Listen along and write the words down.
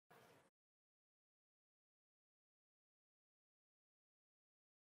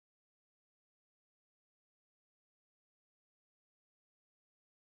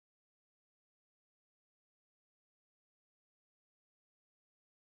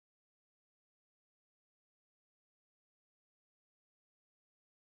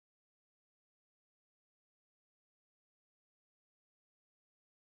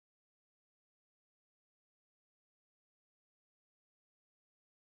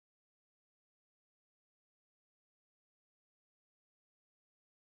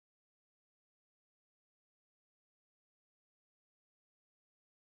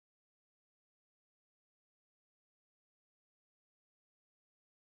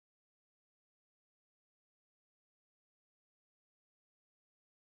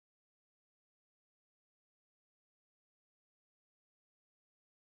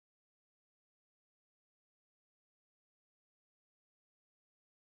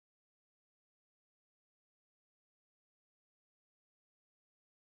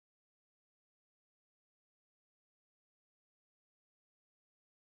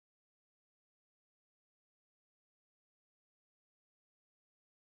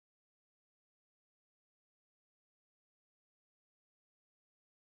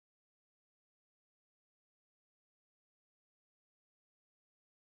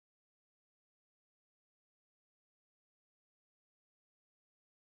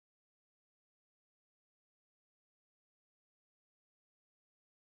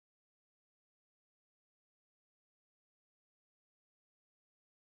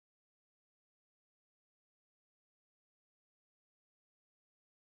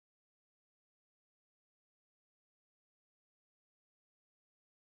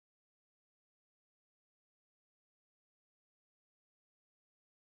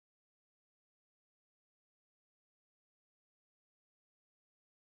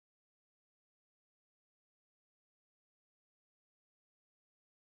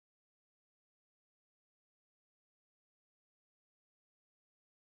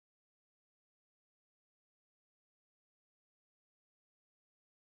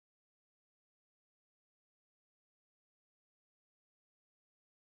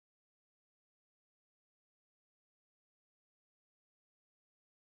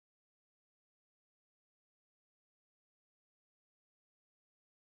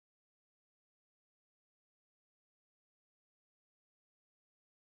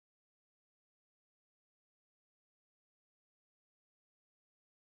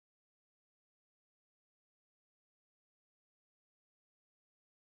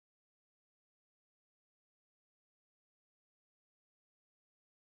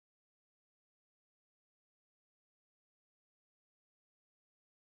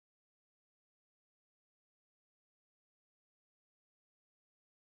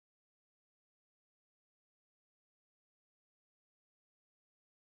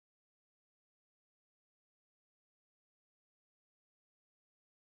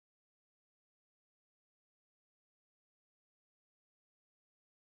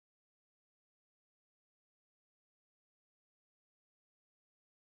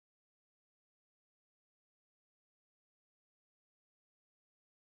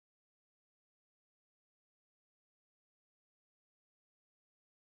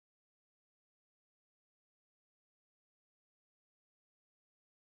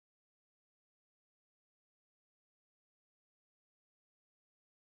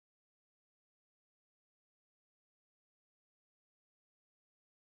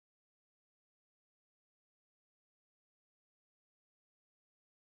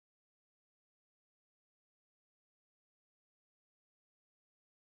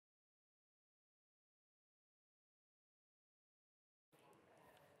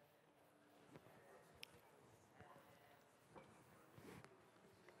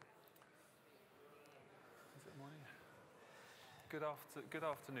Good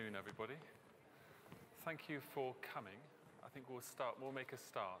afternoon, everybody. Thank you for coming. I think we'll make a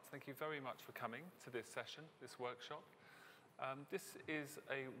start. Thank you very much for coming to this session, this workshop. This is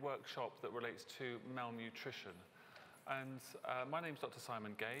a workshop that relates to malnutrition. And my name's Dr.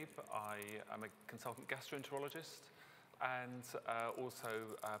 Simon Gabe. I am a consultant gastroenterologist and also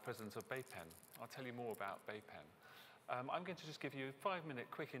president of BayPen. I'll tell you more about BayPen. I'm going to just give you a 5-minute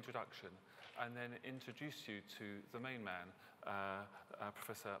quick introduction and then introduce you to the main man,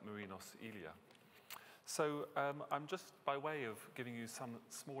 Professor Marinos Ilia. So I'm just, by way of giving you some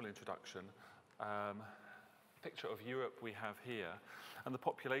small introduction, picture of Europe we have here, and the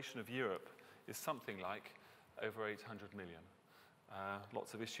population of Europe is something like over 800 million.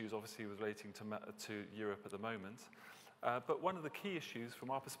 Lots of issues obviously relating to Europe at the moment, but one of the key issues from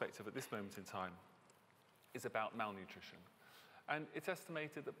our perspective at this moment in time is about malnutrition. And it's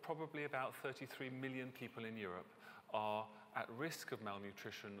estimated that probably about 33 million people in Europe are at risk of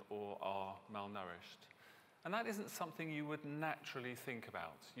malnutrition or are malnourished. And that isn't something you would naturally think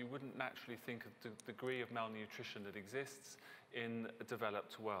about. You wouldn't naturally think of the degree of malnutrition that exists in a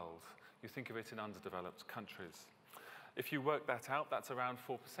developed world. You think of it in underdeveloped countries. If you work that out, that's around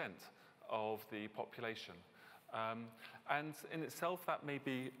 4% of the population. And in itself, that may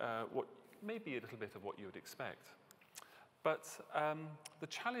be maybe a little bit of what you would expect. But the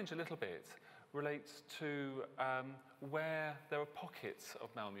challenge a little bit relates to where there are pockets of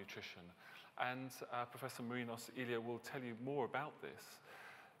malnutrition. And Professor Marinos Ilia will tell you more about this.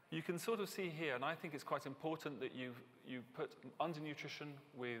 You can sort of see here, and I think it's quite important that you put undernutrition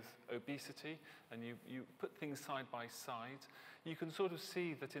with obesity, and you put things side by side. You can sort of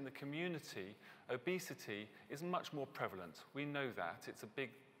see that in the community, obesity is much more prevalent. We know that. It's a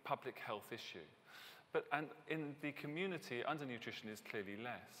big public health issue. And in the community, undernutrition is clearly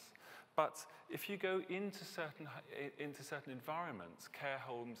less. But if you go into certain environments, care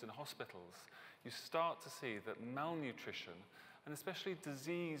homes and hospitals, you start to see that malnutrition, and especially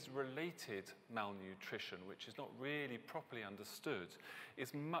disease-related malnutrition, which is not really properly understood,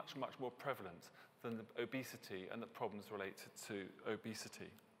 is much, much more prevalent than the obesity and the problems related to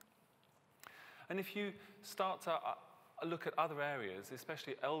obesity. And if you start to look at other areas,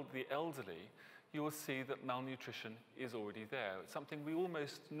 especially the elderly, you will see that malnutrition is already there. It's something we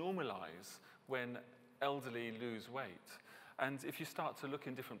almost normalize when elderly lose weight. And if you start to look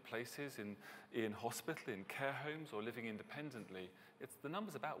in different places, in hospital, in care homes, or living independently, the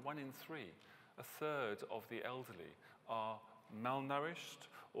number's about 1 in 3. A third of the elderly are malnourished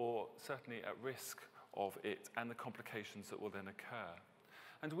or certainly at risk of it and the complications that will then occur.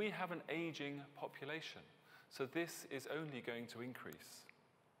 And we have an aging population. So this is only going to increase.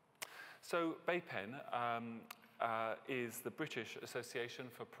 So BayPen is the British Association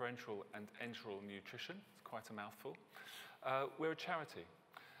for Parenteral and Enteral Nutrition. It's quite a mouthful. We're a charity.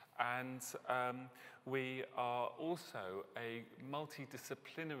 And we are also a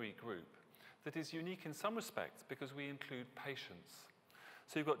multidisciplinary group that is unique in some respects because we include patients.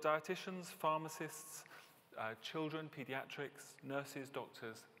 So you've got dietitians, pharmacists, children, pediatrics, nurses,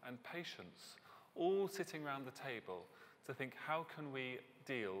 doctors, and patients all sitting around the table to think, how can we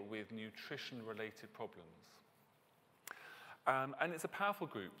deal with nutrition-related problems? And it's a powerful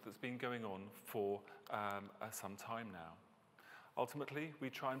group that's been going on for some time now. Ultimately, we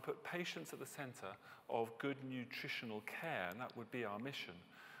try and put patients at the center of good nutritional care, and that would be our mission.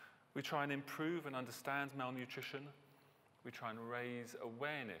 We try and improve and understand malnutrition. We try and raise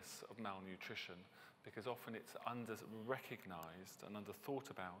awareness of malnutrition, because often it's under-recognized and under-thought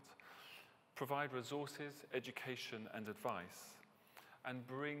about. Provide resources, education, and advice, and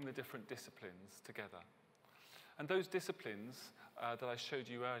bring the different disciplines together. And those disciplines that I showed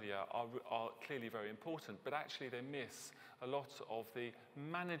you earlier are clearly very important, but actually they miss a lot of the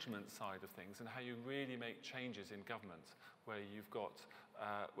management side of things and how you really make changes in government, where you've got,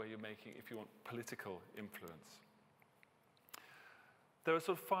 where you're making, if you want, political influence. There are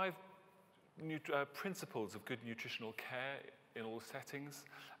sort of 5 principles of good nutritional care in all settings,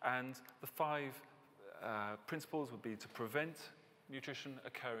 and the 5 principles would be to prevent nutrition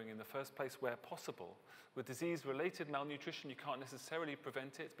occurring in the first place where possible. With disease-related malnutrition, you can't necessarily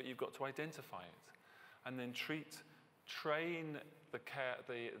prevent it, but you've got to identify it. And then train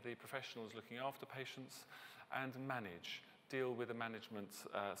the professionals looking after patients, and manage, deal with the management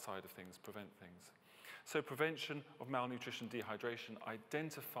side of things, prevent things. So prevention of malnutrition, dehydration,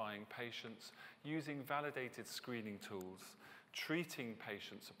 identifying patients, using validated screening tools, treating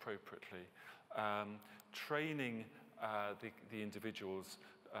patients appropriately, training the individuals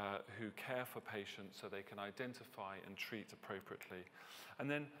who care for patients so they can identify and treat appropriately. And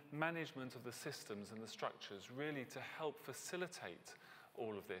then management of the systems and the structures really to help facilitate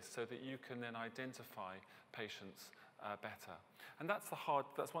all of this so that you can then identify patients better. And that's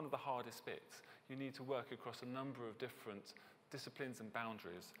one of the hardest bits. You need to work across a number of different disciplines and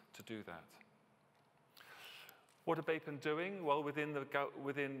boundaries to do that. What are BAPEN doing? Well, within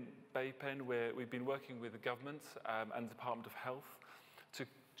BAPEN, we've been working with the government and the Department of Health to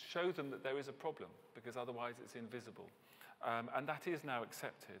show them that there is a problem, because otherwise it's invisible. And that is now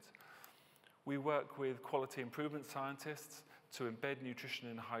accepted. We work with quality improvement scientists to embed nutrition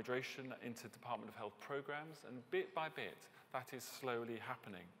and hydration into Department of Health programs, and bit by bit, that is slowly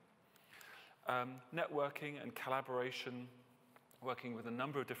happening. Networking and collaboration, working with a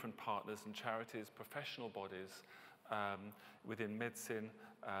number of different partners and charities, professional bodies within medicine,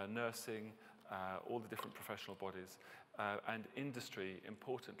 nursing, all the different professional bodies, and industry,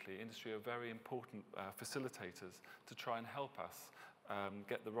 importantly. Industry are very important facilitators to try and help us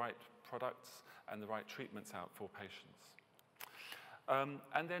get the right products and the right treatments out for patients.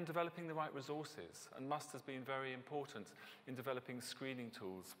 And then developing the right resources. And MUST has been very important in developing screening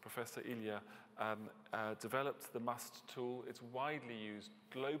tools. Professor Ilya developed the MUST tool. It's widely used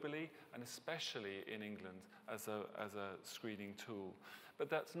globally and especially in England as a screening tool. But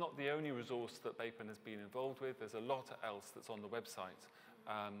that's not the only resource that BAPEN has been involved with. There's a lot else that's on the website.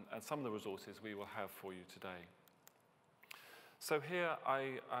 And some of the resources we will have for you today. So here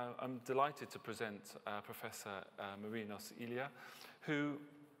I'm delighted to present Professor Marinos Ilya, who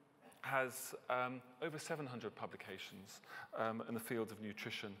has over 700 publications in the field of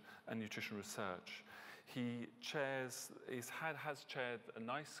nutrition and nutrition research. He has chaired a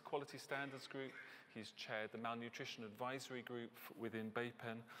NICE quality standards group. He's chaired the malnutrition advisory group within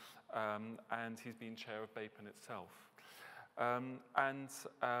BAPEN, and he's been chair of BAPEN itself.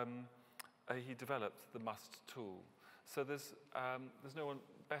 He developed the MUST tool. So there's no one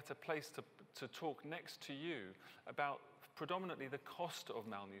better placed to talk next to you about predominantly the cost of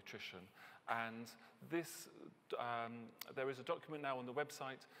malnutrition. And this, there is a document now on the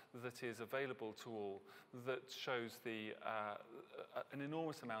website that is available to all that shows an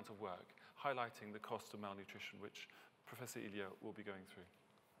enormous amount of work highlighting the cost of malnutrition, which Professor Ilya will be going through.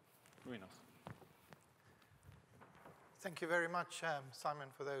 Marinos. Thank you very much, Simon,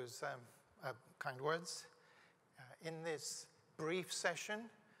 for those kind words. In this brief session,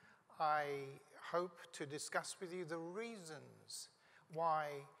 I hope to discuss with you the reasons why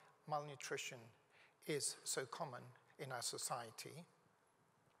malnutrition is so common in our society,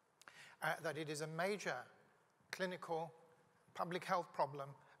 that it is a major clinical public health problem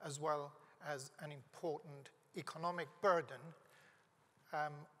as well as an important economic burden.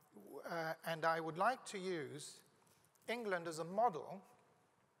 And I would like to use England as a model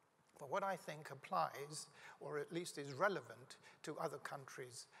for what I think applies, or at least is relevant, to other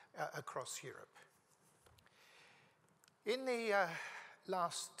countries across Europe. In the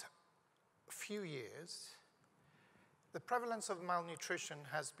last few years, the prevalence of malnutrition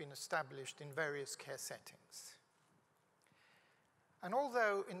has been established in various care settings. And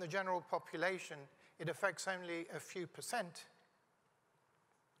although in the general population it affects only a few percent,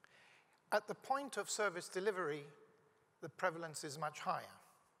 at the point of service delivery, the prevalence is much higher.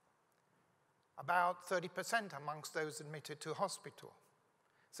 About 30% amongst those admitted to hospital,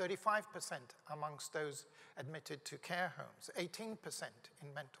 35% amongst those admitted to care homes, 18%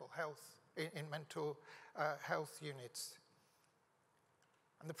 in mental health units.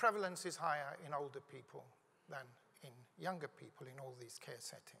 And the prevalence is higher in older people than in younger people in all these care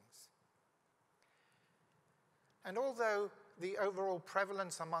settings. And although the overall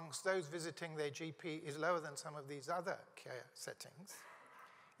prevalence amongst those visiting their GP is lower than some of these other care settings,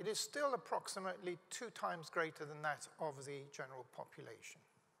 it is still approximately 2 times greater than that of the general population.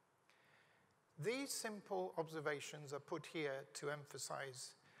 These simple observations are put here to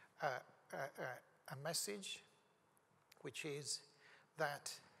emphasize a message, which is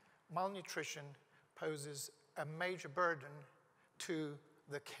that malnutrition poses a major burden to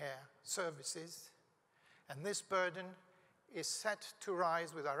the care services, and this burden is set to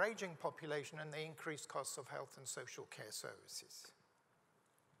rise with our aging population and the increased costs of health and social care services.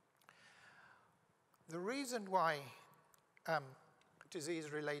 The reason why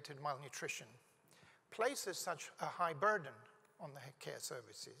disease-related malnutrition places such a high burden on the care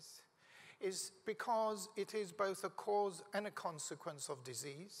services is because it is both a cause and a consequence of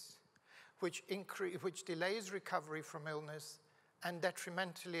disease, which delays recovery from illness and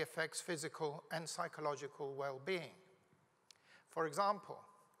detrimentally affects physical and psychological well-being. For example,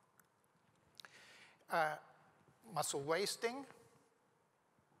 muscle wasting,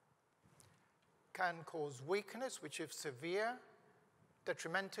 can cause weakness, which if severe,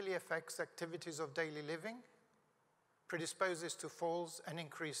 detrimentally affects activities of daily living, predisposes to falls, and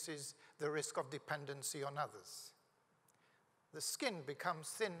increases the risk of dependency on others. The skin becomes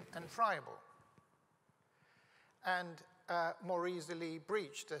thin and friable and more easily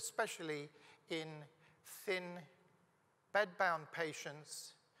breached, especially in thin, bed-bound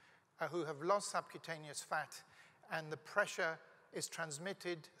patients who have lost subcutaneous fat, and the pressure is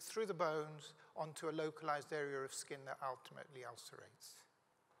transmitted through the bones onto a localized area of skin that ultimately ulcerates.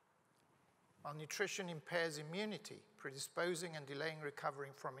 Malnutrition impairs immunity, predisposing and delaying recovery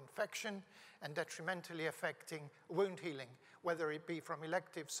from infection and detrimentally affecting wound healing, whether it be from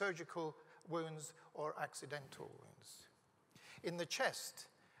elective surgical wounds or accidental wounds. In the chest,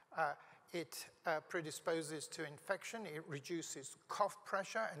 it predisposes to infection. It reduces cough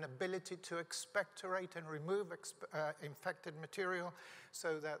pressure and ability to expectorate and remove infected material,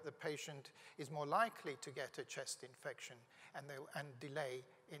 so that the patient is more likely to get a chest infection and delay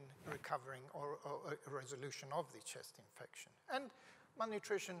in recovering or resolution of the chest infection. And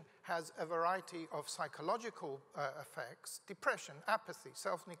malnutrition has a variety of psychological effects: depression, apathy,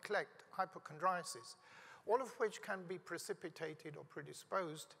 self-neglect, hypochondriasis, all of which can be precipitated or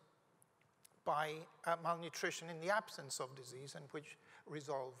predisposed by malnutrition in the absence of disease, and which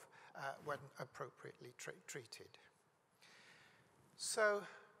resolve when appropriately treated. So,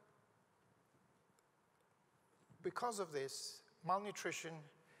 because of this, malnutrition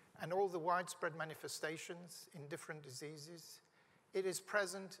and all the widespread manifestations in different diseases, it is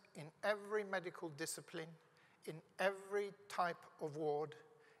present in every medical discipline, in every type of ward,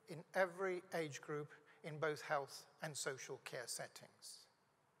 in every age group, in both health and social care settings.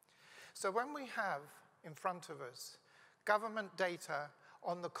 So when we have in front of us government data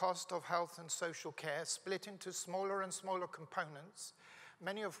on the cost of health and social care split into smaller and smaller components,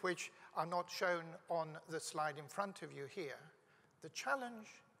 many of which are not shown on the slide in front of you here, the challenge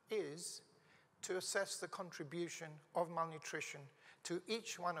is to assess the contribution of malnutrition to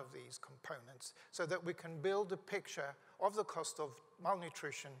each one of these components, so that we can build a picture of the cost of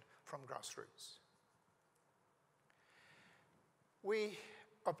malnutrition from grassroots. We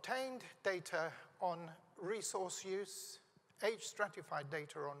obtained data on resource use, age-stratified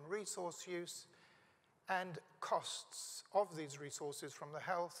data on resource use, and costs of these resources from the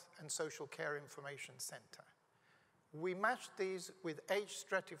Health and Social Care Information Center. We matched these with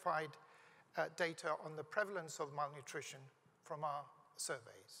age-stratified data on the prevalence of malnutrition from our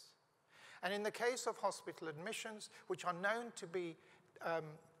surveys. And in the case of hospital admissions, which are known to be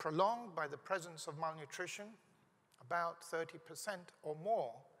prolonged by the presence of malnutrition, about 30% or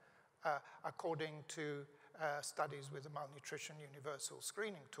more, according to studies with the Malnutrition Universal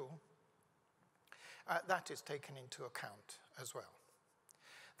Screening Tool, that is taken into account as well.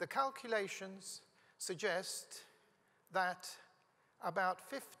 The calculations suggest that about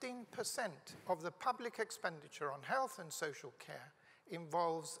 15% of the public expenditure on health and social care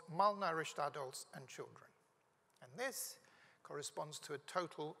involves malnourished adults and children. And this corresponds to a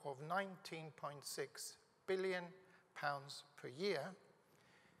total of £19.6 billion per year,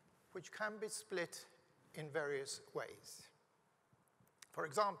 which can be split in various ways. For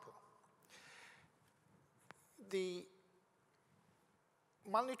example, the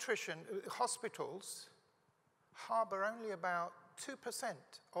malnutrition hospitals harbor only about 2%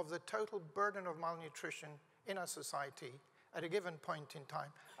 of the total burden of malnutrition in our society at a given point in time,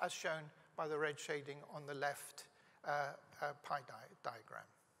 as shown by the red shading on the left pie diagram.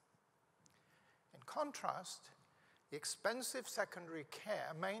 In contrast, the expensive secondary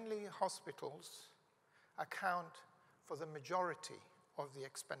care, mainly hospitals, account for the majority of the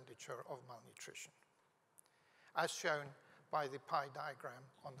expenditure of malnutrition, as shown by the pie diagram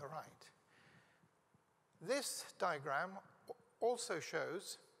on the right. This diagram also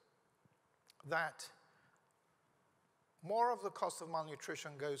shows that more of the cost of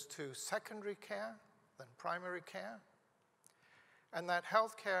malnutrition goes to secondary care than primary care, and that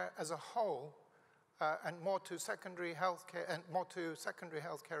healthcare as a whole, and more to secondary healthcare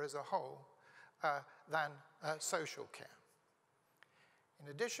as a whole than social care. In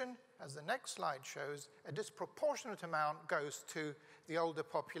addition, as the next slide shows, a disproportionate amount goes to the older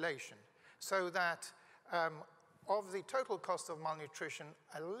population, so that of the total cost of malnutrition,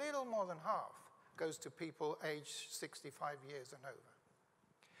 a little more than half goes to people aged 65 years and over.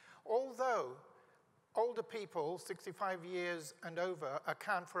 Although older people, 65 years and over,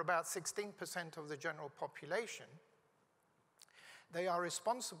 account for about 16% of the general population, they are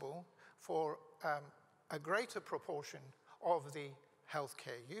responsible for a greater proportion of the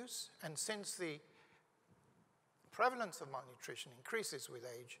healthcare use. And since the prevalence of malnutrition increases with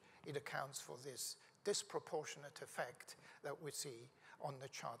age, it accounts for this disproportionate effect that we see on the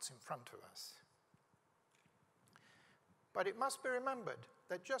charts in front of us. But it must be remembered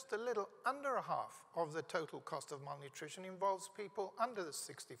that just a little under a half of the total cost of malnutrition involves people under the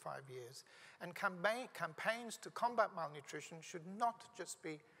 65 years, and campaigns to combat malnutrition should not just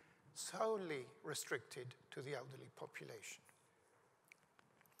be solely restricted to the elderly population.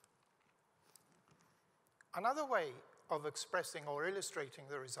 Another way of expressing or illustrating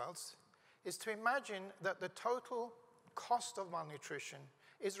the results is to imagine that the total cost of malnutrition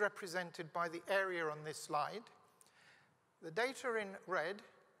is represented by the area on this slide. The data in red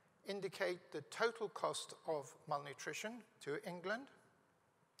indicate the total cost of malnutrition to England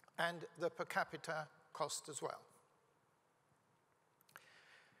and the per capita cost as well.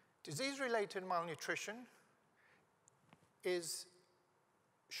 Disease-related malnutrition is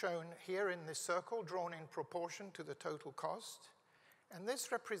shown here in this circle, drawn in proportion to the total cost, and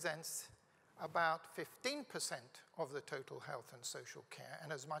this represents about 15% of the total health and social care,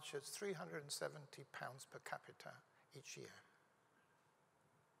 and as much as £370 per capita each year.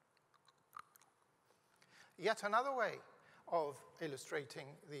 Yet another way of illustrating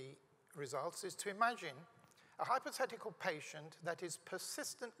the results is to imagine a hypothetical patient that is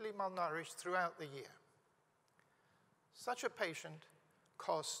persistently malnourished throughout the year. Such a patient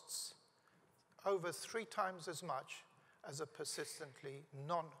costs over 3 times as much as a persistently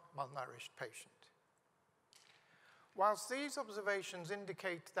non-malnourished patient. Whilst these observations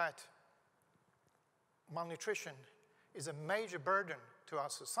indicate that malnutrition is a major burden to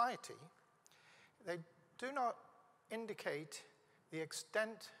our society, they do not indicate the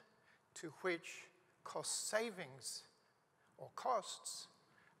extent to which cost savings or costs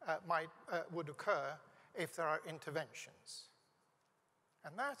would occur if there are interventions.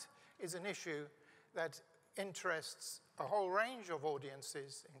 And that is an issue that interests a whole range of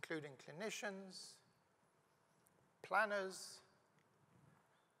audiences, including clinicians, planners,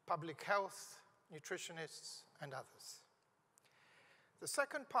 public health, nutritionists, and others. The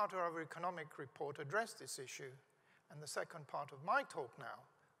second part of our economic report addressed this issue, and the second part of my talk now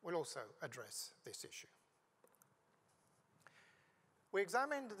will also address this issue. We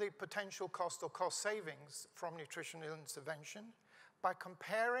examined the potential cost or cost savings from nutritional intervention by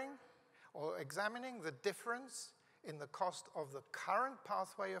comparing or examining the difference in the cost of the current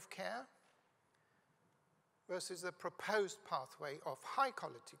pathway of care versus the proposed pathway of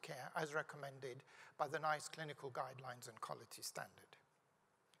high-quality care as recommended by the NICE clinical guidelines and quality standard.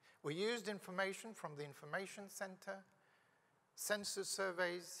 We used information from the Information Center, census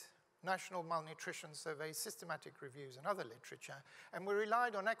surveys, national malnutrition surveys, systematic reviews, and other literature, and we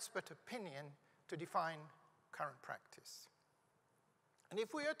relied on expert opinion to define current practice. And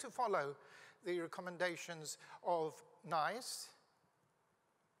if we are to follow the recommendations of NICE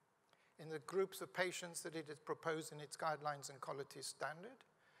in the groups of patients that it has proposed in its guidelines and quality standard,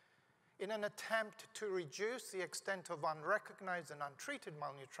 in an attempt to reduce the extent of unrecognized and untreated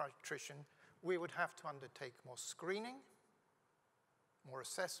malnutrition, we would have to undertake more screening, more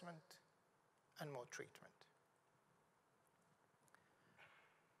assessment, and more treatment.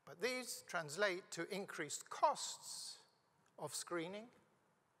 But these translate to increased costs of screening,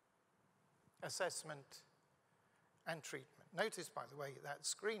 assessment, and treatment. Notice, by the way, that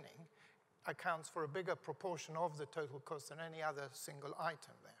screening accounts for a bigger proportion of the total cost than any other single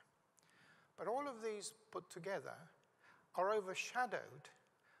item there. But all of these put together are overshadowed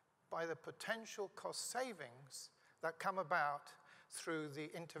by the potential cost savings that come about through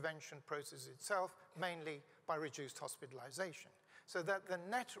the intervention process itself, mainly by reduced hospitalization, so that the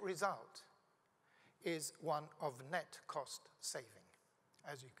net result is one of net cost saving,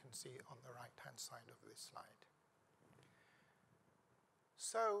 as you can see on the right-hand side of this slide.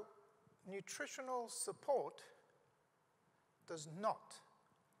 So, nutritional support does not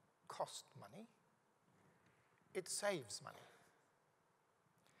cost money, it saves money.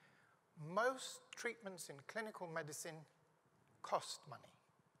 Most treatments in clinical medicine cost money.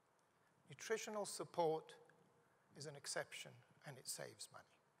 Nutritional support is an exception, and it saves money.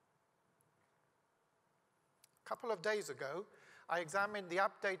 A couple of days ago, I examined the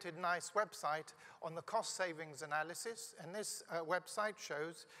updated NICE website on the cost savings analysis, and this website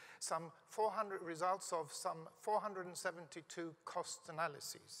shows some 400 results of some 472 cost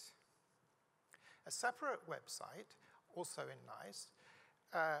analyses. A separate website, also in NICE,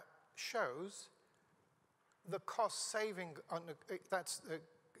 shows the cost saving, that's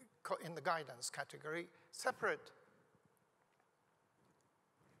in the guidance category. Separate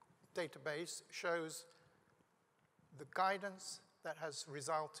database shows the guidance that has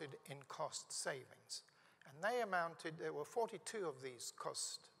resulted in cost savings. And there were 42 of these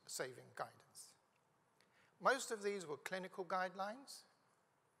cost-saving guidance. Most of these were clinical guidelines.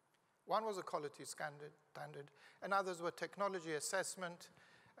 One was a quality standard, and others were technology assessment,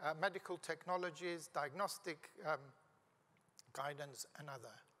 medical technologies, diagnostic guidance, and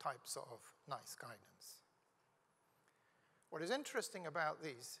other types of nice guidance. What is interesting about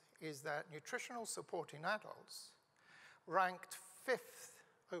these is that nutritional support in adults ranked 5th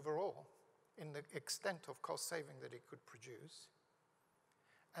overall in the extent of cost saving that it could produce,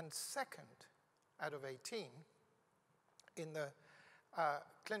 and 2nd out of 18 in the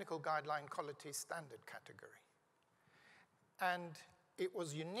clinical guideline quality standard category. And it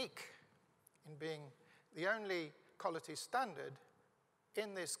was unique in being the only quality standard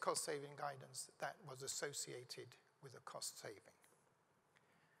in this cost-saving guidance that was associated with a cost saving.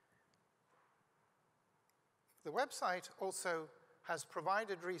 The website also has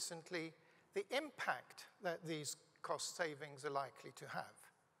provided recently the impact that these cost savings are likely to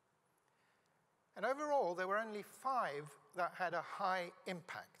have. And overall, there were only 5 that had a high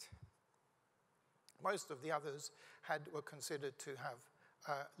impact. Most of the others were considered to have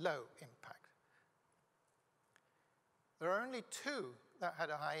low impact. There are only 2 that had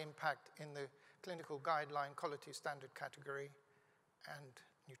a high impact in the clinical guideline quality standard category, and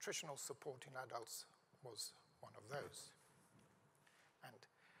nutritional support in adults was one of those. And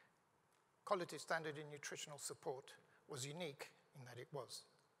quality standard in nutritional support was unique in that it was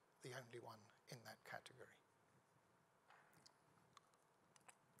the only one in that category.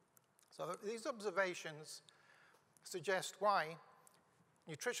 So these observations suggest why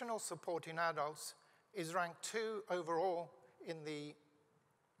nutritional support in adults is ranked 2 overall in the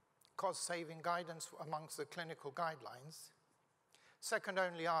cost-saving guidance amongst the clinical guidelines, 2nd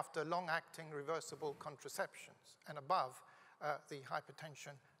only after long-acting reversible contraceptions, and above the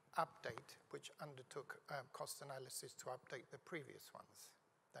hypertension update, which undertook cost analysis to update the previous ones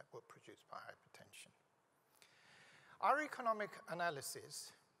that were produced by hypertension. Our economic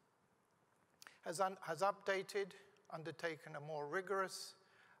analysis has undertaken a more rigorous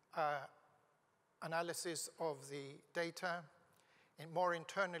analysis of the data, more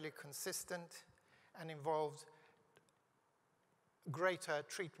internally consistent, and involved greater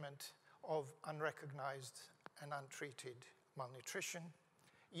treatment of unrecognized and untreated malnutrition,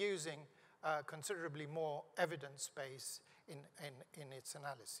 using considerably more evidence base in its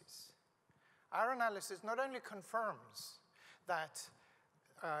analysis. Our analysis not only confirms that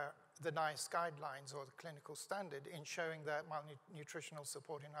the NICE guidelines or the clinical standard in showing that malnutritional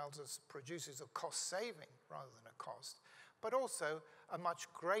support in adults produces a cost saving rather than a cost, but also a much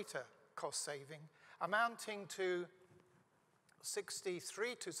greater cost saving amounting to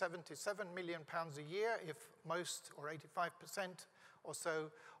 63 to 77 million pounds a year if most or 85% or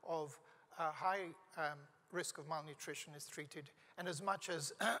so of high risk of malnutrition is treated, and as much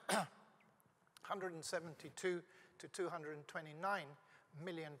as 172 to 229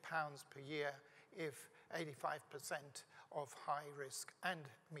 million pounds per year if 85% of high risk and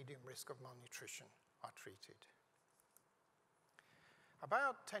medium risk of malnutrition are treated.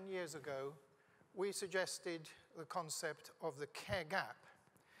 About 10 years ago, we suggested the concept of the care gap.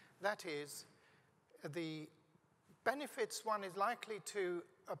 That is, the benefits one is likely to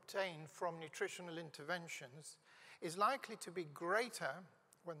obtain from nutritional interventions is likely to be greater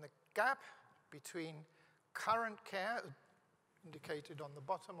when the gap between current care, indicated on the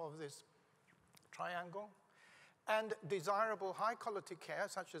bottom of this triangle, and desirable high-quality care,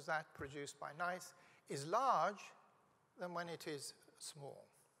 such as that produced by NICE, is large than when it is small.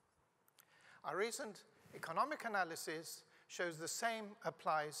 Our recent economic analysis shows the same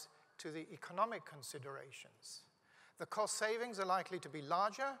applies to the economic considerations. The cost savings are likely to be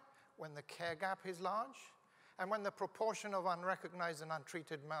larger when the care gap is large, and when the proportion of unrecognized and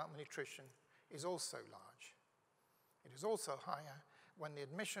untreated malnutrition is also large. It is also higher when the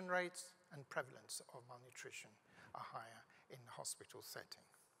admission rates and prevalence of malnutrition are higher in the hospital setting.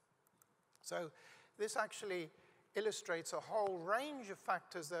 So this actually illustrates a whole range of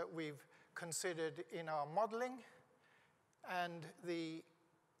factors that we've considered in our modeling, and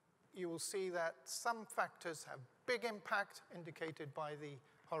you will see that some factors have big impact, indicated by the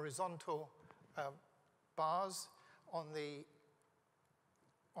horizontal bars on the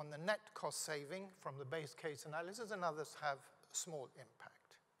net cost saving from the base case analysis, and others have small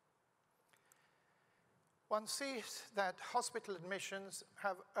impact. One sees that hospital admissions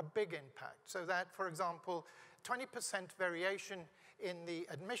have a big impact, so that, for example, 20% variation in the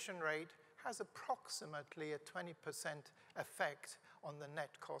admission rate has approximately a 20% effect on the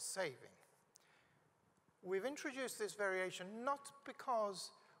net cost saving. We've introduced this variation not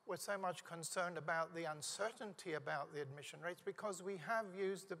because we're so much concerned about the uncertainty about the admission rates, because we have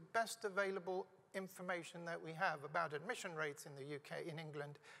used the best available information that we have about admission rates in the UK, in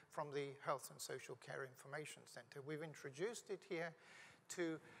England, from the Health and Social Care Information Centre. We've introduced it here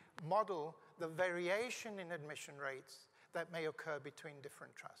to model the variation in admission rates that may occur between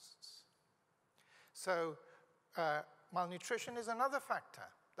different trusts. So malnutrition is another factor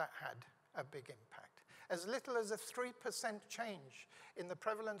that had a big impact. As little as a 3% change in the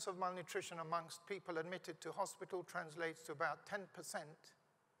prevalence of malnutrition amongst people admitted to hospital translates to about 10%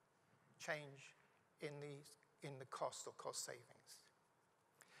 change in the cost or cost savings.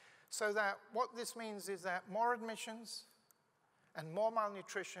 So that what this means is that more admissions and more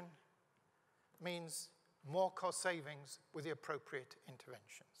malnutrition means more cost savings with the appropriate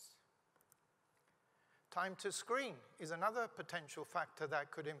interventions. Time to screen is another potential factor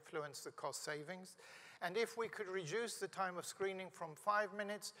that could influence the cost savings. And if we could reduce the time of screening from 5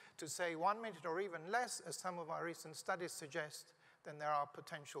 minutes to, say, 1 minute or even less, as some of our recent studies suggest, then there are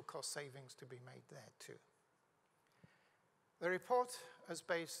potential cost savings to be made there too. The report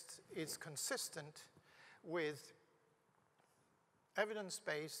is consistent with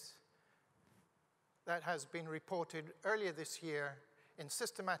evidence-based that has been reported earlier this year in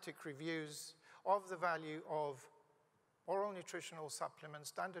systematic reviews of the value of oral nutritional supplements,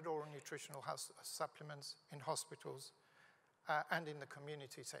 standard oral nutritional supplements in hospitals and in the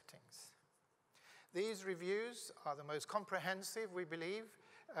community settings. These reviews are the most comprehensive, we believe,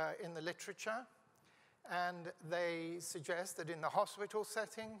 in the literature, and they suggest that in the hospital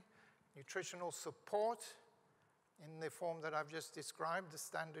setting, nutritional support in the form that I've just described, the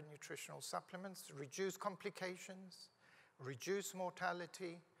standard nutritional supplements, reduce complications, reduce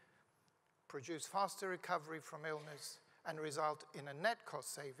mortality, produce faster recovery from illness, and result in a net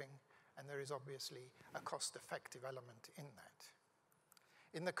cost saving, and there is obviously a cost-effective element in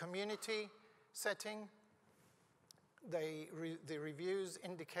that. In the community setting, the reviews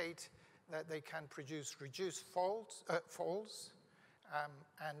indicate that they can produce reduced falls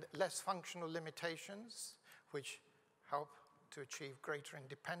and less functional limitations, which help to achieve greater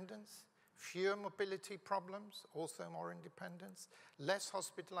independence, fewer mobility problems, also more independence, less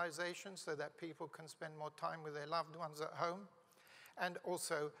hospitalization so that people can spend more time with their loved ones at home, and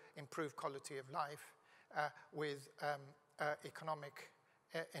also improved quality of life with economic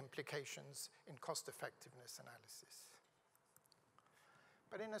implications in cost-effectiveness analysis.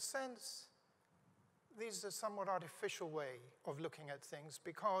 But in a sense, these are a somewhat artificial way of looking at things,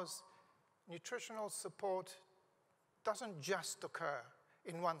 because nutritional support doesn't just occur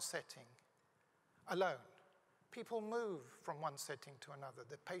in one setting alone. People move from one setting to another.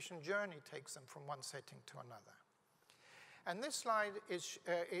 The patient journey takes them from one setting to another. And this slide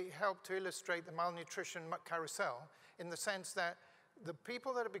it helped to illustrate the malnutrition carousel, in the sense that the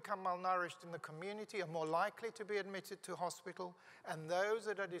people that have become malnourished in the community are more likely to be admitted to hospital, and those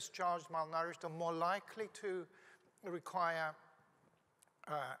that are discharged malnourished are more likely to require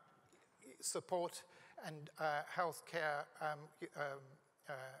support and healthcare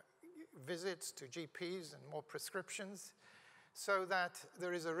visits to GPs and more prescriptions, so that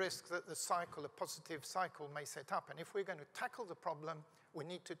there is a risk that the cycle, a positive cycle, may set up. And if we're going to tackle the problem, we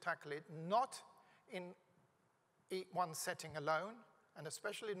need to tackle it not in one setting alone, and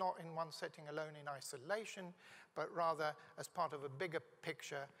especially not in one setting alone in isolation, but rather as part of a bigger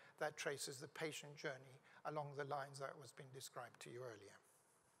picture that traces the patient journey along the lines that was being described to you earlier.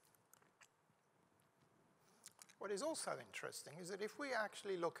 What is also interesting is that if we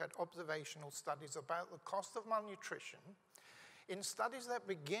actually look at observational studies about the cost of malnutrition, in studies that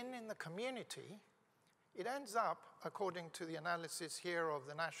begin in the community, it ends up, according to the analysis here of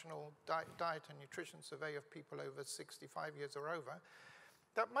the National Diet and Nutrition Survey of people over 65 years or over,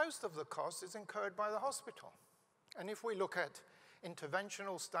 that most of the cost is incurred by the hospital. And if we look at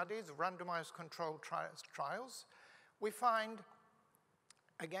interventional studies, randomized controlled trials, we find,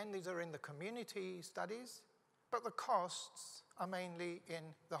 again, these are in the community studies, but the costs are mainly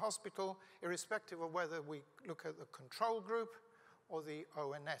in the hospital, irrespective of whether we look at the control group or the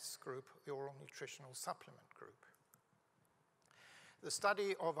ONS group, the oral nutritional supplement group. The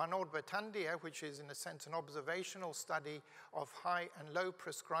study of Anord Bertandia, which is in a sense an observational study of high and low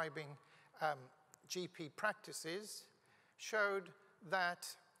prescribing GP practices, showed that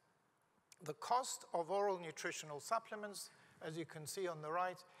the cost of oral nutritional supplements, as you can see on the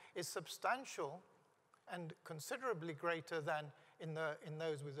right, is substantial and considerably greater than in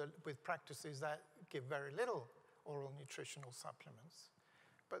those with practices that give very little oral nutritional supplements.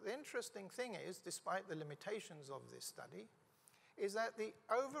 But the interesting thing is, despite the limitations of this study, is that the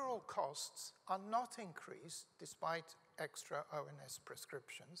overall costs are not increased despite extra ONS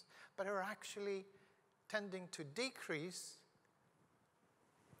prescriptions, but are actually tending to decrease,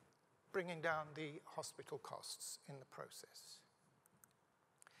 bringing down the hospital costs in the process.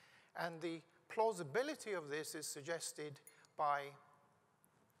 And the plausibility of this is suggested by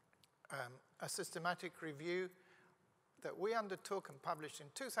a systematic review that we undertook and published in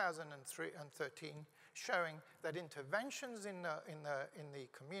 2013, showing that interventions in the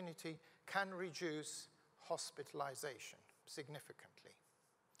community can reduce hospitalization significantly.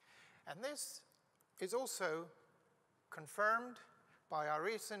 And this is also confirmed by our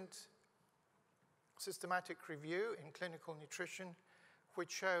recent systematic review in clinical nutrition,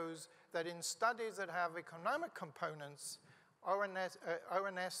 which shows that in studies that have economic components,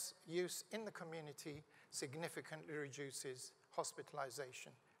 ONS use in the community significantly reduces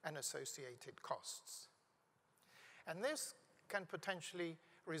hospitalization and associated costs. And this can potentially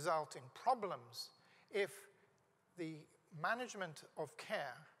result in problems if the management of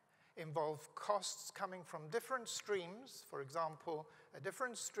care involves costs coming from different streams, for example, a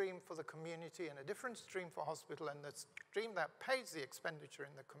different stream for the community and a different stream for hospital, and the stream that pays the expenditure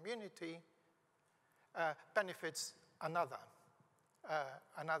in the community benefits another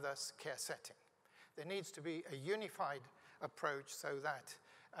care setting. There needs to be a unified approach so that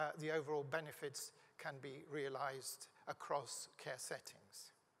the overall benefits can be realized across care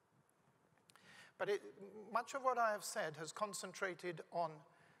settings. But much of what I have said has concentrated on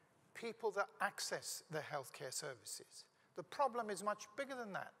people that access the healthcare services. The problem is much bigger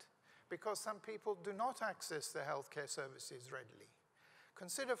than that, because some people do not access the healthcare services readily.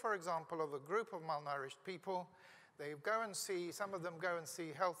 Consider, for example, of a group of malnourished people. They go and see, some of them go and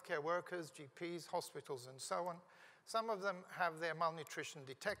see healthcare workers, GPs, hospitals, and so on. Some of them have their malnutrition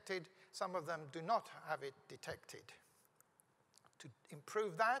detected. Some of them do not have it detected. To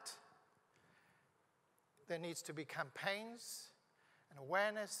improve that, there needs to be campaigns and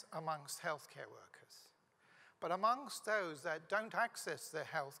awareness amongst healthcare workers. But amongst those that don't access their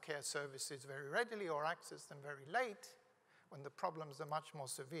healthcare services very readily or access them very late, when the problems are much more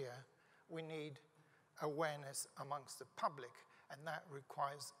severe, we need awareness amongst the public, and that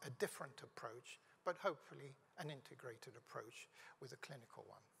requires a different approach, but hopefully an integrated approach with a clinical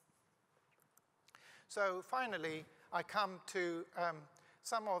one. So finally, I come to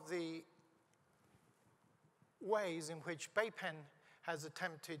some of the ways in which BayPen has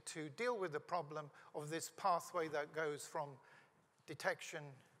attempted to deal with the problem of this pathway that goes from detection,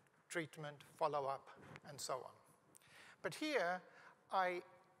 treatment, follow-up, and so on. But here, I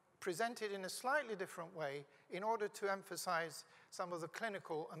present it in a slightly different way in order to emphasize some of the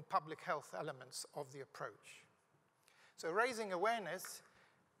clinical and public health elements of the approach. So raising awareness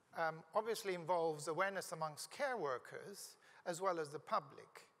obviously involves awareness amongst care workers as well as the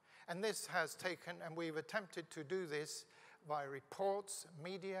public. And this has taken, and we've attempted to do this via reports,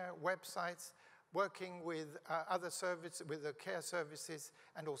 media, websites, working with other services, with the care services,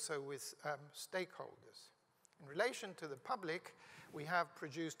 and also with stakeholders. In relation to the public, we have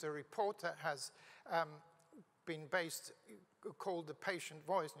produced a report that has been based, called The Patient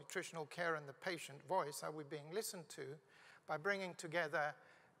Voice, Nutritional Care and the Patient Voice, how we're being listened to, by bringing together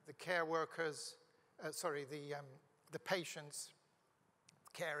the care workers, the patients,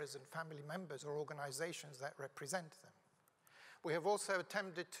 carers and family members or organizations that represent them. We have also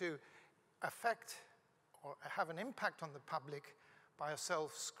attempted to affect or have an impact on the public by a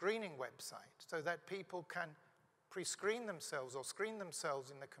self-screening website so that people can pre-screen themselves or screen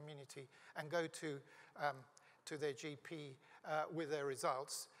themselves in the community and go to their GP with their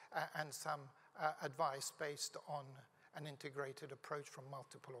results and some advice based on an integrated approach from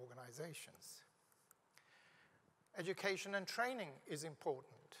multiple organizations. Education and training is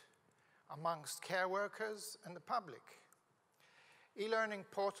important amongst care workers and the public. E-learning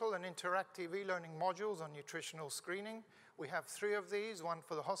portal and interactive e-learning modules on nutritional screening. We have 3 of these, one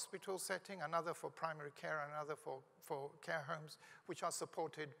for the hospital setting, another for primary care, and another for care homes, which are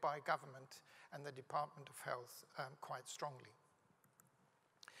supported by government and the Department of Health quite strongly.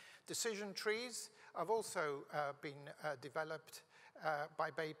 Decision trees have also been developed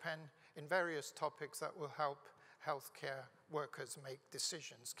by BayPen in various topics that will help healthcare workers make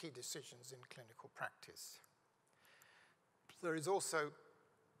decisions, key decisions in clinical practice. There is also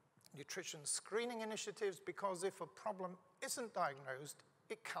nutrition screening initiatives, because if a problem isn't diagnosed,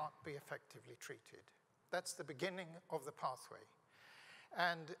 it can't be effectively treated. That's the beginning of the pathway.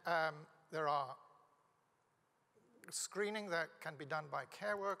 And there are screening that can be done by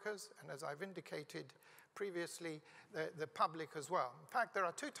care workers, and as I've indicated previously, the public as well. In fact, there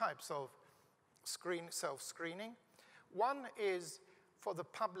are 2 types of self-screening. One is for the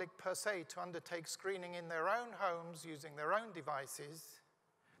public per se to undertake screening in their own homes using their own devices,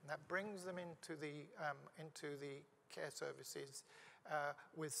 and that brings them into the care services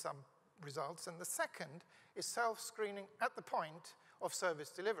with some results. And the second is self-screening at the point of service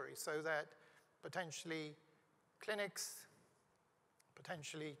delivery, so that potentially clinics,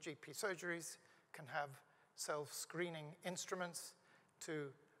 potentially GP surgeries can have self-screening instruments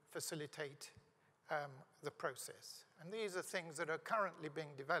to facilitate the process. And these are things that are currently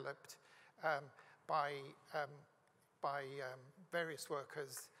being developed by various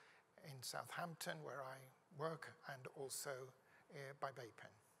workers in Southampton, where I work, and also by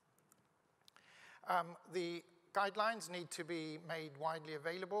BAPEN. The guidelines need to be made widely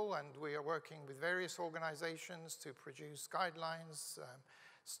available, and we are working with various organizations to produce guidelines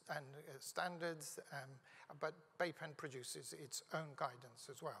and standards, but BAPEN produces its own guidance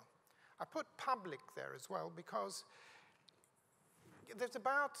as well. I put public there as well because there's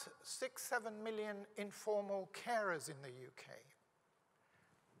about 6-7 million informal carers in the UK.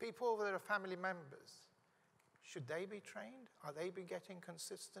 People that are family members. Should they be trained? Are they be getting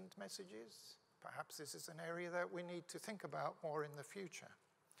consistent messages? Perhaps this is an area that we need to think about more in the future.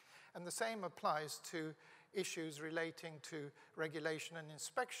 And the same applies to issues relating to regulation and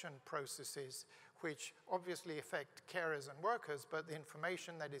inspection processes, which obviously affect carers and workers, but the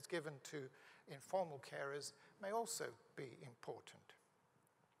information that is given to informal carers may also be important.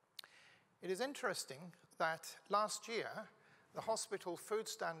 It is interesting that last year, the Hospital Food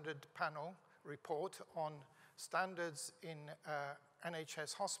Standard Panel report on standards in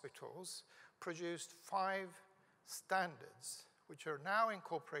NHS hospitals produced 5 standards, which are now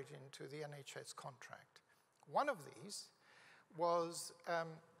incorporated into the NHS contract. One of these was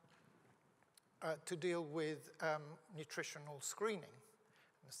to deal with nutritional screening.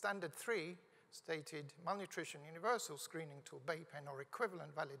 And Standard 3 stated malnutrition universal screening tool, BAPEN, or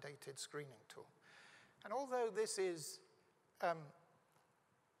equivalent validated screening tool. And although this is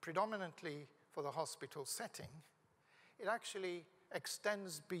predominantly for the hospital setting, it actually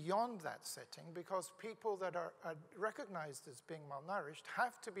extends beyond that setting, because people that are recognized as being malnourished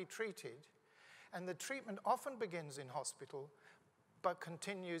have to be treated, and the treatment often begins in hospital but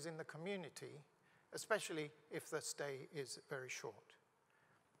continues in the community, especially if the stay is very short.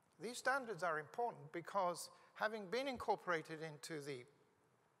 These standards are important because, having been incorporated into the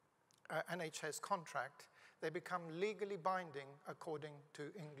NHS contract, they become legally binding according to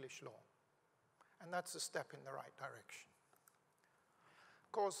English law. And that's a step in the right direction.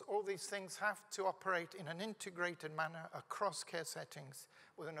 Of course, all these things have to operate in an integrated manner across care settings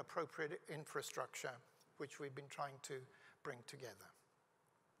with an appropriate infrastructure, which we've been trying to bring together.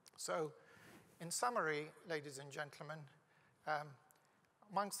 So, in summary, ladies and gentlemen,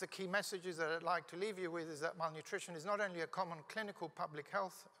 amongst the key messages that I'd like to leave you with is that malnutrition is not only a common clinical public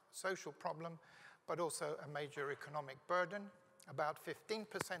health social problem, but also a major economic burden. About 15%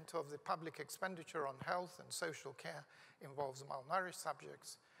 of the public expenditure on health and social care involves malnourished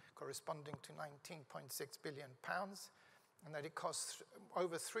subjects, corresponding to £19.6 billion, and that it costs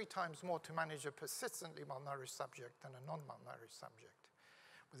over 3 times more to manage a persistently malnourished subject than a non-malnourished subject.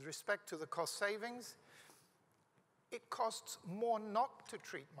 With respect to the cost savings, it costs more not to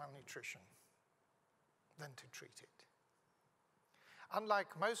treat malnutrition than to treat it.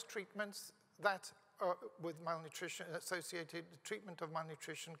 Unlike most treatments that with malnutrition associated, the treatment of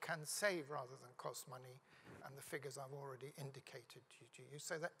malnutrition can save rather than cost money, and the figures I've already indicated to you,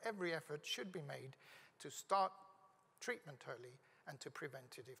 so that every effort should be made to start treatment early and to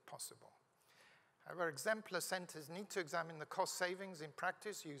prevent it if possible. However, exemplar centres need to examine the cost savings in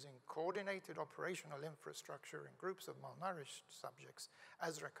practice using coordinated operational infrastructure in groups of malnourished subjects,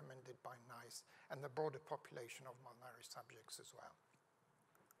 as recommended by NICE, and the broader population of malnourished subjects as well.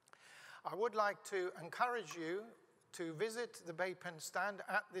 I would like to encourage you to visit the BAPEN stand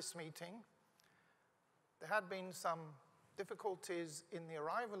at this meeting. There had been some difficulties in the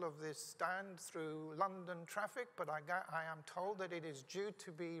arrival of this stand through London traffic, but I am told that it is due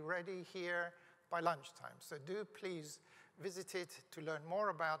to be ready here by lunchtime. So do please visit it to learn more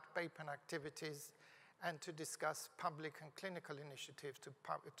about BAPEN activities and to discuss public and clinical initiatives to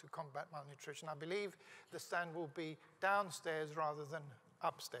combat malnutrition. I believe the stand will be downstairs rather than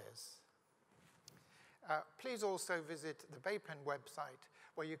upstairs. Please also visit the BAPEN website,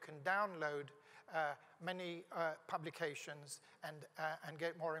 where you can download many publications and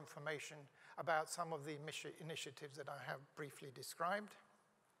get more information about some of the initiatives that I have briefly described.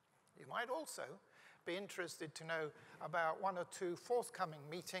 You might also be interested to know about 1 or 2 forthcoming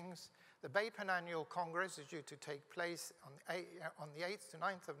meetings. The BAPEN Annual Congress is due to take place on the 8th to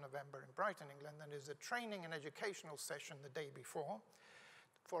 9th of November in Brighton, England, and there's a training and educational session the day before.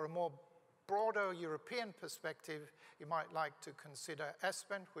 For a more broader European perspective, you might like to consider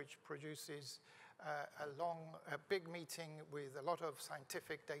ESPEN, which produces a big meeting with a lot of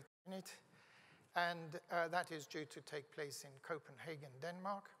scientific data in it. And that is due to take place in Copenhagen,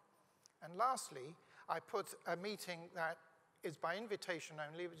 Denmark. And lastly, I put a meeting that is by invitation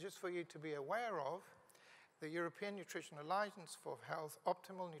only, but just for you to be aware of, the European Nutrition Alliance for Health,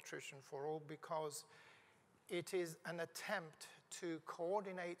 Optimal Nutrition for All, because it is an attempt to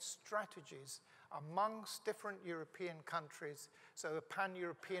coordinate strategies amongst different European countries so a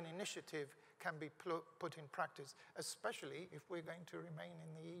pan-European initiative can be put in practice, especially if we're going to remain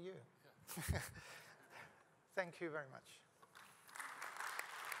in the EU. Yeah. Thank you very much.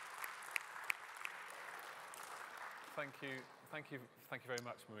 Thank you very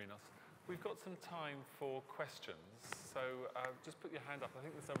much, Marinos. We've got some time for questions, so just put your hand up. I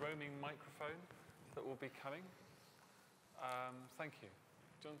think there's a roaming microphone that will be coming. Thank you.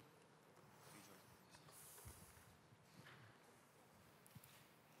 John?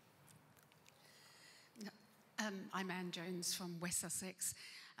 I'm Anne Jones from West Sussex.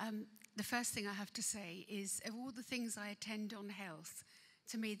 The first thing I have to say is, of all the things I attend on health,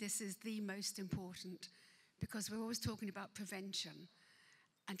 to me this is the most important, because we're always talking about prevention.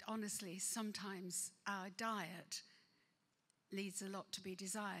 And honestly, sometimes our diet leaves a lot to be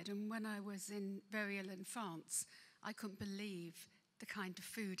desired. And when I was very ill in France, I couldn't believe the kind of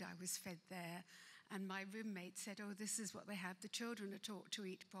food I was fed there. And my roommate said, oh, this is what they have. The children are taught to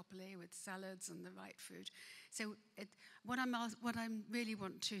eat properly with salads and the right food. So what I really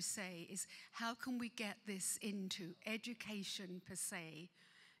want to say is, how can we get this into education per se,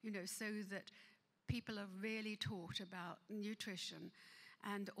 so that people are really taught about nutrition,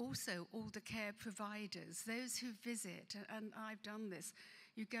 and also all the care providers, those who visit, and I've done this,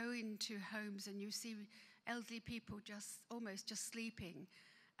 you go into homes and you see elderly people almost just sleeping.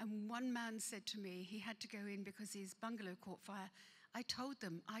 And one man said to me, he had to go in because his bungalow caught fire. I told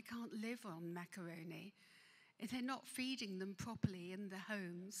them, I can't live on macaroni. They're not feeding them properly in the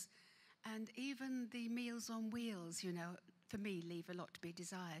homes. And even the Meals on Wheels, for me, leave a lot to be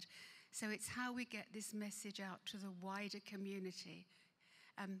desired. So it's how we get this message out to the wider community.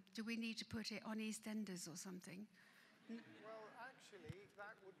 Do we need to put it on EastEnders or something? Well, actually,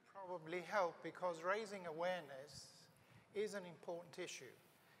 that would probably help, because raising awareness is an important issue.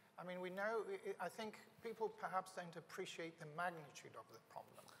 I mean, we know, I think people perhaps don't appreciate the magnitude of the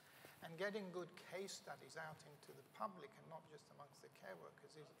problem. And getting good case studies out into the public and not just amongst the care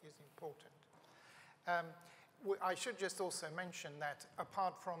workers is important. I should just also mention that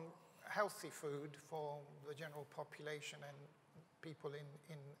apart from healthy food for the general population and people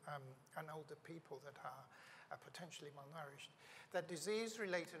and older people that are potentially malnourished, that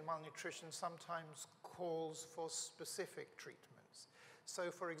disease-related malnutrition sometimes calls for specific treatments.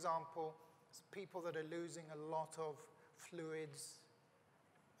 So, for example, people that are losing a lot of fluids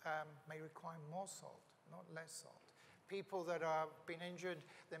may require more salt, not less salt. People that have been injured,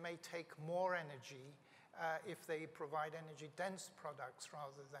 they may take more energy if they provide energy-dense products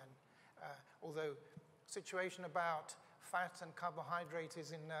rather than, although situation about fat and carbohydrate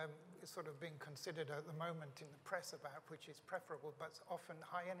is sort of being considered at the moment in the press about which is preferable, but often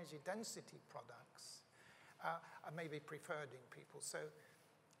high energy density products are maybe preferred in people. So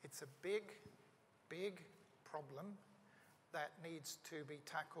it's a big, big problem that needs to be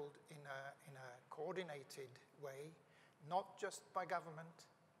tackled in a coordinated way, not just by government,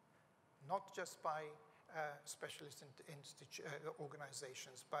 not just by specialist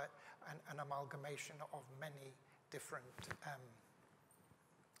organizations, but an amalgamation of many different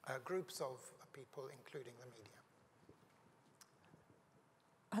groups of people, including the media.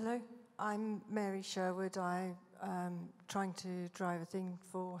 Hello, I'm Mary Sherwood. I'm trying to drive a thing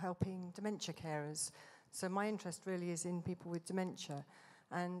for helping dementia carers. So my interest really is in people with dementia.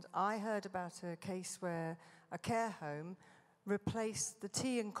 And I heard about a case where a care home replaced the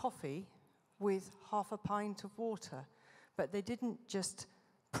tea and coffee with half a pint of water. But they didn't just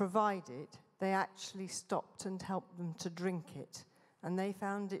provide it, they actually stopped and helped them to drink it. And they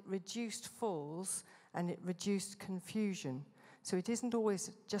found it reduced falls and it reduced confusion. So it isn't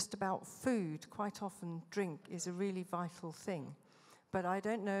always just about food. Quite often drink is a really vital thing. But I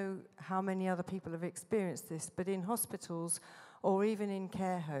don't know how many other people have experienced this, but in hospitals or even in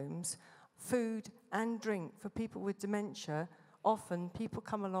care homes, food and drink for people with dementia, often people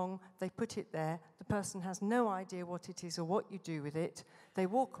come along, they put it there, the person has no idea what it is or what you do with it, they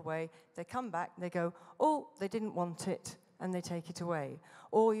walk away, they come back, they go, oh, they didn't want it, and they take it away.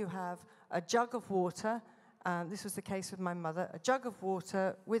 Or you have a jug of water, this was the case with my mother, a jug of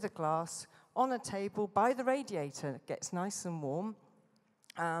water with a glass on a table by the radiator, it gets nice and warm,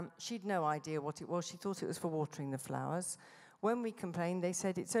 She'd no idea what it was. She thought it was for watering the flowers. When we complained, they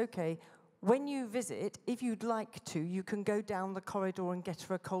said, it's okay. When you visit, if you'd like to, you can go down the corridor and get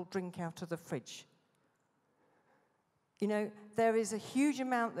her a cold drink out of the fridge. You know, there is a huge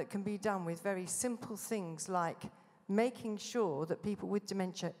amount that can be done with very simple things like making sure that people with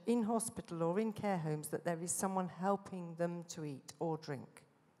dementia in hospital or in care homes, that there is someone helping them to eat or drink.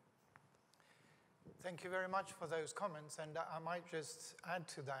 Thank you very much for those comments, and I might just add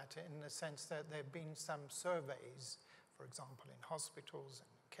to that in the sense that there have been some surveys, for example, in hospitals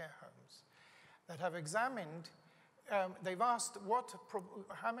and care homes, that have examined, they've asked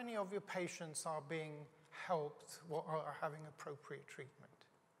how many of your patients are being helped or are having appropriate treatment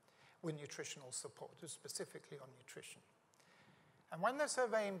with nutritional support, specifically on nutrition. And when the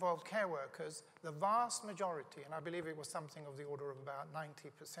survey involved care workers, the vast majority, and I believe it was something of the order of about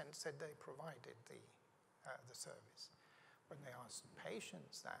 90%, said they provided the service. When they asked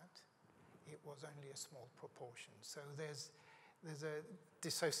patients that, it was only a small proportion. So there's a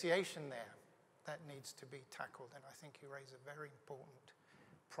dissociation there that needs to be tackled, and I think you raise a very important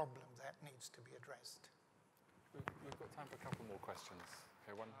problem that needs to be addressed. We've got time for a couple more questions.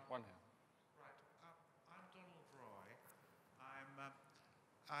 Okay, one here. Right. I'm Donald Roy.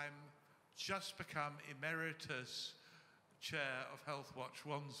 I'm just become emeritus chair of Healthwatch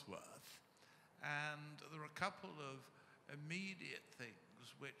Wandsworth, and there are a couple of immediate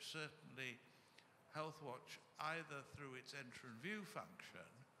things which certainly Healthwatch, either through its enter and view function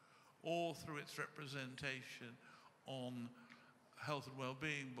or through its representation on health and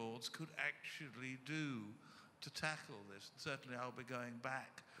well-being boards, could actually do to tackle this. And certainly I'll be going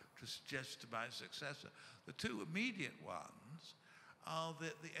back to suggest to my successor. The two immediate ones are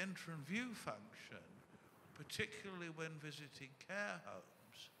that the enter and view function, particularly when visiting care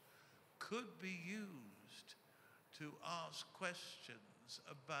homes, could be used to ask questions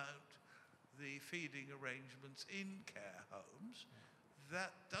about the feeding arrangements in care homes.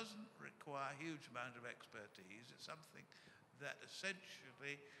 That doesn't require a huge amount of expertise. It's something that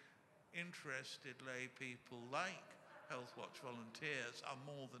essentially interested lay people like Healthwatch volunteers are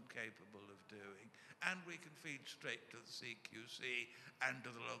more than capable of doing, and we can feed straight to the CQC and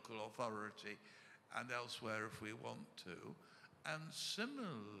to the local authority and elsewhere if we want to. And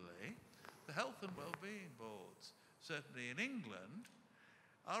similarly, the health and well-being boards, certainly in England,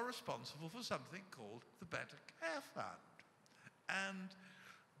 are responsible for something called the Better Care Fund. And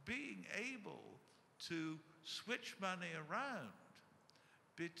being able to switch money around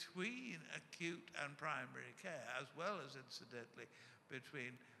between acute and primary care, as well as, incidentally,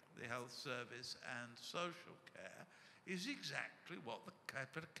 between the health service and social care, is exactly what the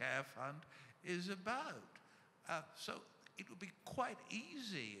Better Care Fund is about. So it would be quite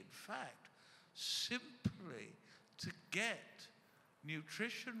easy, in fact, simply to get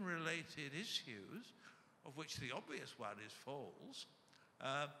nutrition-related issues, of which the obvious one is falls,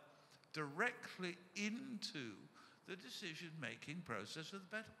 directly into the decision-making process of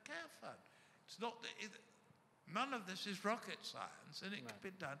the Better Care Fund. It's not, none of this is rocket science, and it can be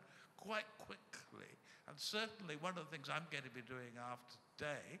done quite quickly. And certainly one of the things I'm going to be doing after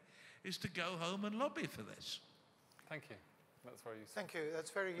today is to go home and lobby for this. Thank you. That's very useful. Thank you.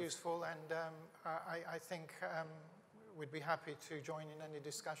 That's very useful, and I think we'd be happy to join in any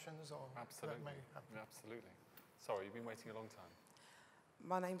discussions or Absolutely. that may happen. Absolutely. Sorry, you've been waiting a long time.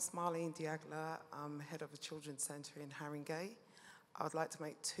 My name's Marlene Diagla. I'm head of a children's centre in Haringey. I would like to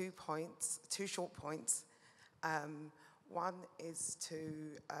make 2 short points. One is to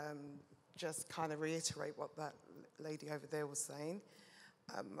just kind of reiterate what that lady over there was saying.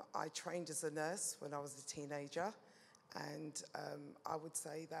 I trained as a nurse when I was a teenager, and I would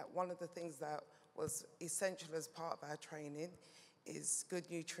say that one of the things that was essential as part of our training is good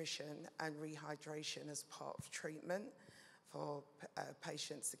nutrition and rehydration as part of treatment for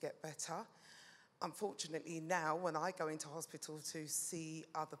patients to get better. Unfortunately now, when I go into hospital to see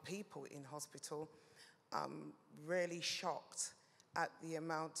other people in hospital, I'm really shocked at the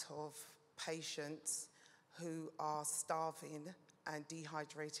amount of patients who are starving and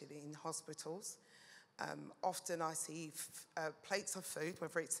dehydrated in hospitals. Often I see plates of food,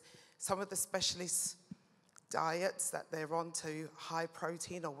 whether it's some of the specialist diets that they're on to, high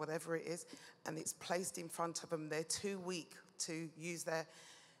protein or whatever it is, and it's placed in front of them. They're too weak to use their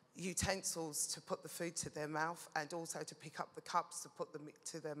utensils to put the food to their mouth, and also to pick up the cups to put them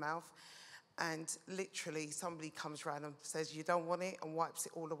to their mouth. And literally somebody comes around and says, you don't want it, and wipes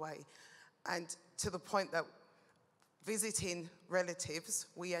it all away. And to the point that visiting relatives,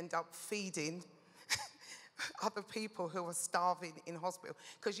 we end up feeding other people who are starving in hospital,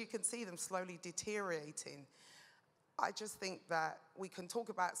 because you can see them slowly deteriorating. I just think that we can talk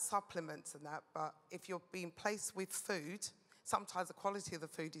about supplements and that, but if you're being placed with food, sometimes the quality of the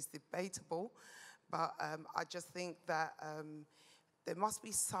food is debatable, but I just think that there must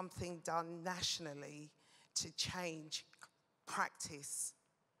be something done nationally to change practice.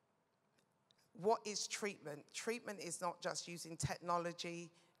 What is treatment? Treatment is not just using technology,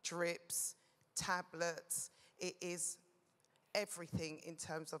 drips, tablets. It is everything in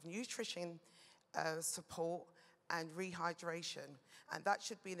terms of nutrition support and rehydration. And that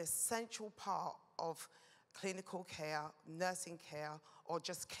should be an essential part of clinical care, nursing care, or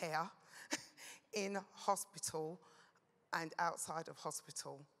just care in hospital and outside of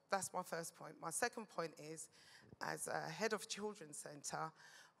hospital. That's my first point. My second point is, as a head of Children's Centre,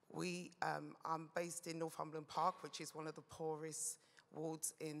 I'm based in Northumberland Park, which is one of the poorest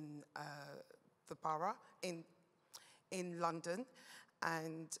wards in the borough, in London.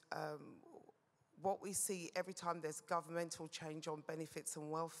 And what we see every time there's governmental change on benefits and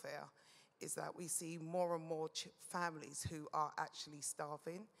welfare is that we see more and more families who are actually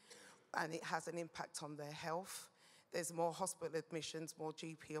starving, and it has an impact on their health. There's more hospital admissions, more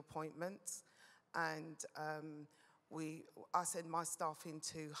GP appointments, and I send my staff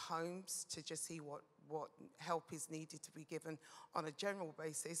into homes to just see what help is needed to be given on a general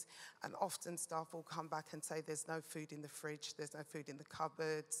basis, and often staff will come back and say there's no food in the fridge, there's no food in the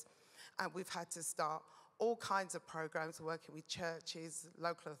cupboards, and we've had to start all kinds of programs working with churches,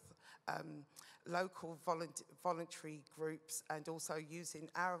 local voluntary groups, and also using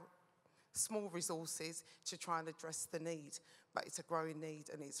our small resources to try and address the need. But it's a growing need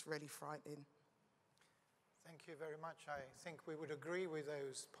and it's really frightening. Thank you very much. I think we would agree with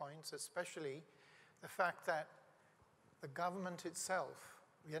those points, especially the fact that the government itself,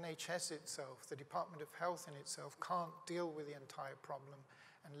 the NHS itself, the Department of Health in itself can't deal with the entire problem,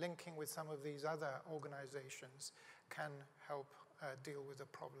 and linking with some of these other organizations can help deal with the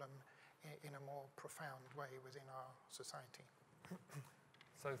problem in a more profound way within our society.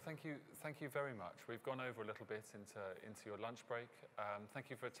 So thank you very much. We've gone over a little bit into your lunch break. Thank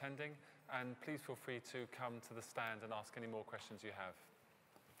you for attending, and please feel free to come to the stand and ask any more questions you have.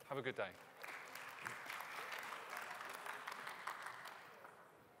 Have a good day.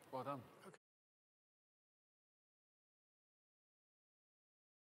 Well done.